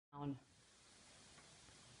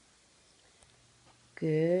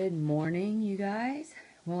Good morning, you guys.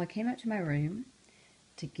 Well, I came up to my room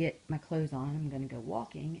to get my clothes on. I'm going to go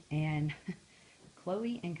walking, and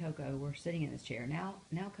Chloe and Coco were sitting in this chair. Now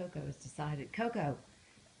Coco has decided. Coco,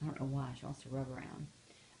 I don't know why she wants to rub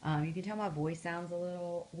around. You can tell my voice sounds a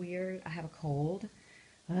little weird. I have a cold.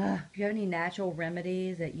 If you have any natural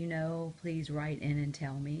remedies that you know, please write in and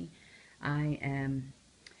tell me. I am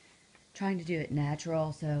trying to do it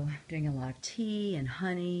natural, so I'm doing a lot of tea and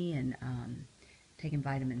honey and taking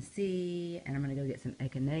vitamin C, and I'm going to go get some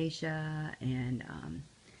echinacea and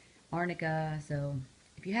arnica. So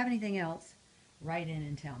if you have anything else, write in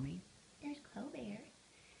and tell me. There's Clover.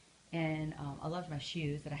 And I loved my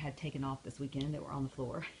shoes that I had taken off this weekend that were on the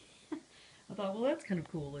floor. I thought, well, that's kind of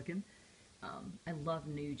cool looking. I love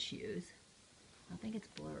nude shoes. I think it's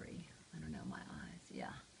blurry. I don't know, my eyes.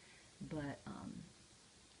 Yeah. But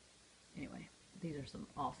anyway, these are some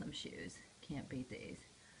awesome shoes. Can't beat these.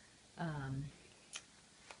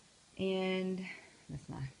 And that's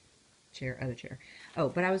my other chair. Oh,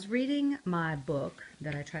 but I was reading my book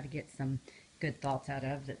that I try to get some good thoughts out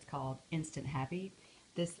of that's called Instant Happy.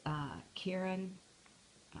 This Karen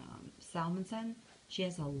Salmonson, she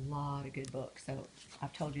has a lot of good books, so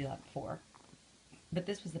I've told you that before. But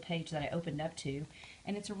this was the page that I opened up to,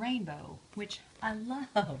 and it's a rainbow, which I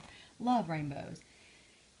love rainbows.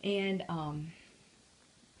 And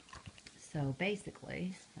so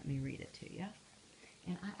basically, let me read it to you.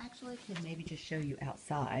 And I actually can maybe just show you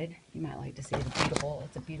outside. You might like to see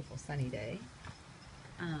it's a beautiful sunny day.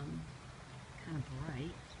 Kind of bright.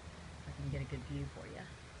 If I can get a good view for you.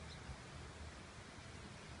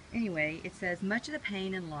 Anyway, it says, much of the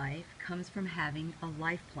pain in life comes from having a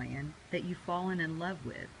life plan that you've fallen in love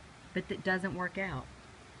with, but that doesn't work out.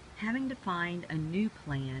 Having to find a new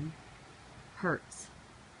plan hurts.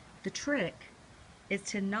 The trick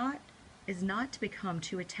is not to become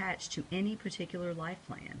too attached to any particular life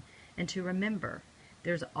plan, and to remember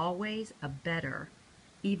there's always a better,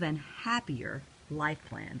 even happier life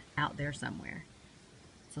plan out there somewhere.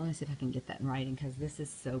 So let me see if I can get that in writing, because this is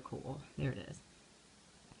so cool. There it is.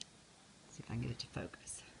 Let's see if I can get it to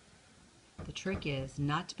focus. The trick is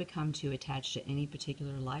not to become too attached to any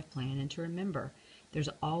particular life plan, and to remember there's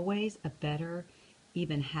always a better,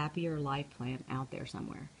 even happier life plan out there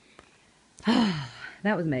somewhere.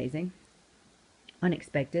 That was amazing.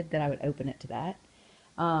 Unexpected that I would open it to that.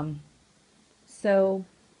 So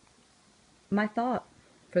my thought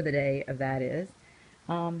for the day of that is,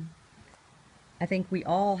 I think we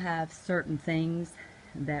all have certain things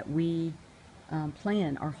that we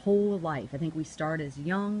plan our whole life. I think we start as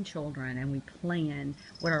young children and we plan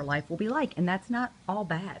what our life will be like, and that's not all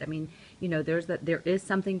bad. I mean, you know, there is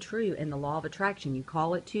something true in the law of attraction. You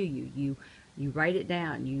call it to you. You write it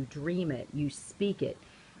down. You dream it. You speak it.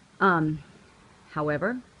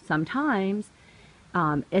 However, sometimes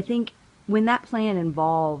I think when that plan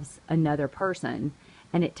involves another person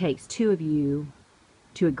and it takes two of you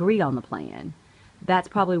to agree on the plan, that's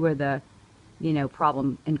probably where the,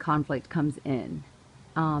 problem and conflict comes in.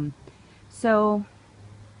 So,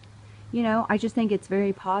 I just think it's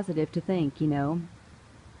very positive to think,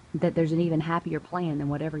 that there's an even happier plan than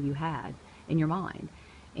whatever you had in your mind.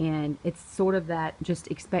 And it's sort of that, just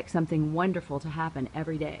expect something wonderful to happen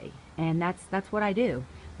every day. And that's what I do.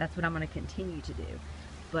 That's what I'm going to continue to do.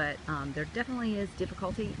 But there definitely is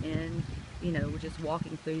difficulty in, just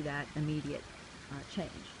walking through that immediate change.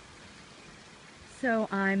 So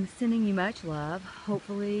I'm sending you much love.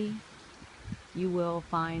 Hopefully you will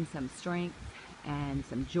find some strength and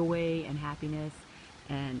some joy and happiness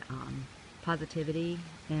and positivity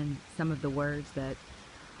in some of the words that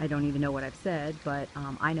I don't even know what I've said, but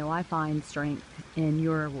I know I find strength in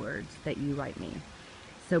your words that you write me.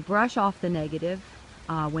 So brush off the negative.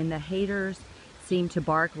 When the haters seem to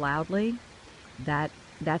bark loudly,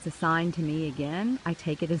 that's a sign to me again. I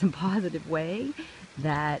take it as a positive way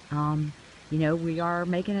that, we are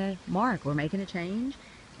making a mark. We're making a change.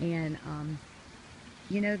 And,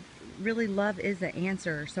 really love is the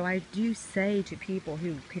answer. So I do say to people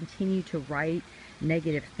who continue to write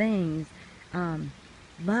negative things,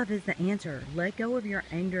 love is the answer. Let go of your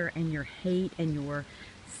anger and your hate and your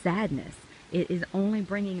sadness. It is only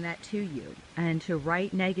bringing that to you. And to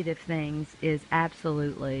write negative things is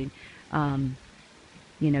absolutely,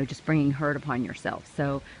 just bringing hurt upon yourself.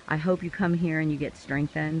 So I hope you come here and you get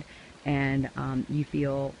strengthened and you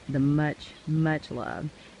feel the much, much love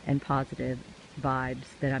and positive vibes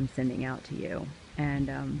that I'm sending out to you.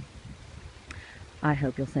 And I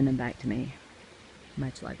hope you'll send them back to me.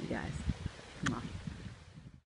 Much love, you guys. Mwah.